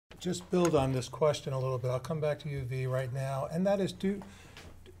just build on this question a little bit. I'll come back to you, V, right now, and that is,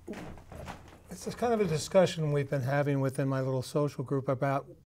 it's just kind of a discussion we've been having within my little social group about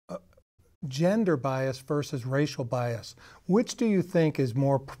gender bias versus racial bias. Which do you think is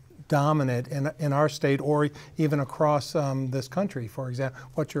more dominant in our state or even across this country, for example?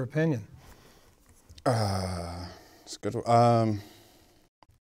 What's your opinion? It's a good one.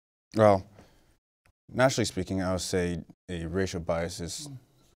 Well, naturally speaking, I would say a racial bias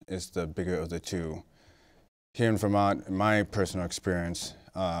is the bigger of the two. Here in Vermont, in my personal experience,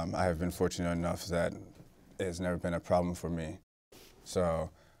 I have been fortunate enough that it has never been a problem for me. So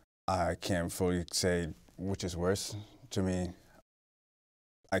I can't fully say which is worse. To me,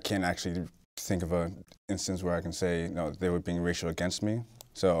 I can't actually think of an instance where I can say, no, they were being racial against me.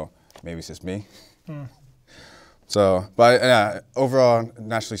 So maybe it's just me. So, but yeah, overall,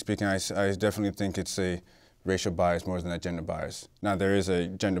 naturally speaking, I definitely think it's a racial bias more than a gender bias. Now, there is a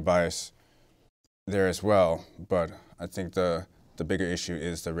gender bias there as well, but I think the bigger issue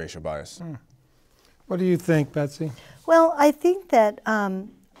is the racial bias. What do you think, Betsy? Well, I think that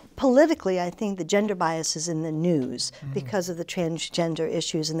politically, I think the gender bias is in the news because of the transgender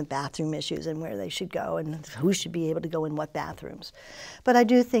issues and the bathroom issues and where they should go and who should be able to go in what bathrooms. But I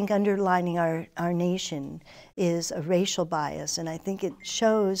do think underlining our nation is a racial bias, and I think it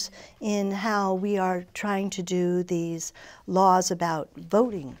shows in how we are trying to do these laws about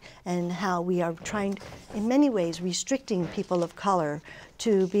voting and how we are trying, in many ways, restricting people of color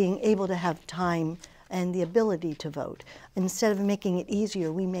to being able to have time and the ability to vote. Instead of making it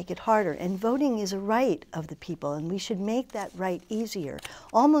easier, we make it harder. And voting is a right of the people, and we should make that right easier,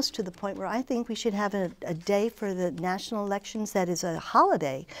 almost to the point where I think we should have a day for the national elections that is a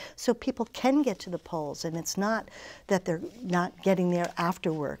holiday, so people can get to the polls, and it's not that they're not getting there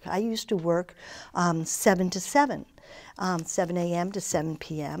after work. I used to work 7 to 7, 7 a.m. to 7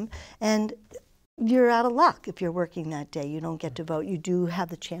 p.m., and you're out of luck if you're working that day. You don't get to vote. You do have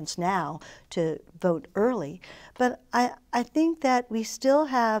the chance now to vote early. But I think that we still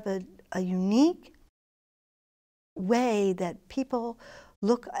have a unique way that people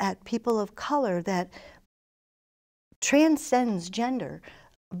look at people of color that transcends gender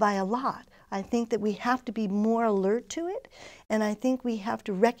by a lot. I think that we have to be more alert to it, and I think we have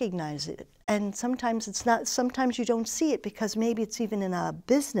to recognize it. And sometimes it's not, sometimes you don't see it because maybe it's even in a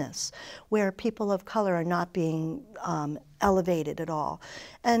business where people of color are not being elevated at all.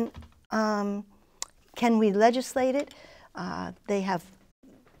 And can we legislate it? They have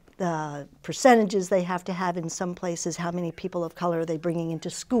the percentages they have to have in some places. How many people of color are they bringing into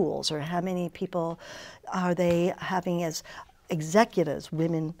schools, or how many people are they having as executives,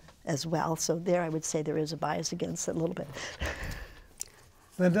 women as well? So there I would say there is a bias against it a little bit.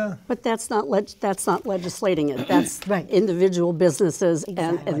 Linda? But that's not legislating it. That's right. Individual businesses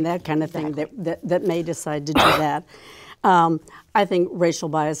Exactly. and that kind of thing Exactly. that may decide to do that. I think racial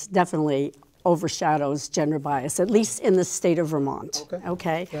bias definitely overshadows gender bias, at least in the state of Vermont.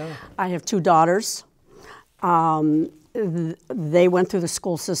 Okay? Yeah. I have 2 daughters. They went through the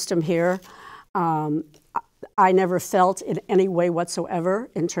school system here. I never felt in any way whatsoever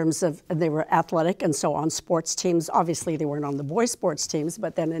in terms of, they were athletic, and so on sports teams. Obviously, they weren't on the boys' sports teams,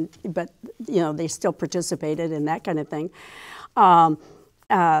 but you know, they still participated in that kind of thing.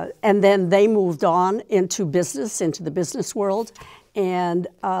 And then they moved on into business, into the business world, and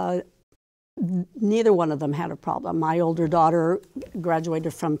neither one of them had a problem. My older daughter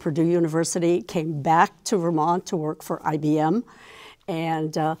graduated from Purdue University, came back to Vermont to work for IBM,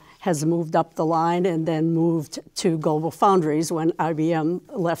 and has moved up the line and then moved to Global Foundries when IBM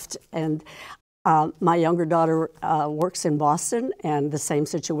left. And my younger daughter works in Boston, and the same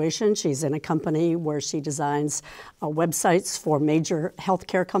situation. She's in a company where she designs websites for major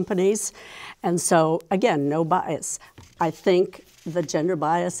healthcare companies. And so, again, no bias. I think the gender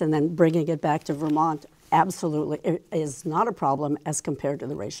bias, and then bringing it back to Vermont, absolutely is not a problem as compared to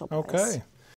the racial bias. Okay.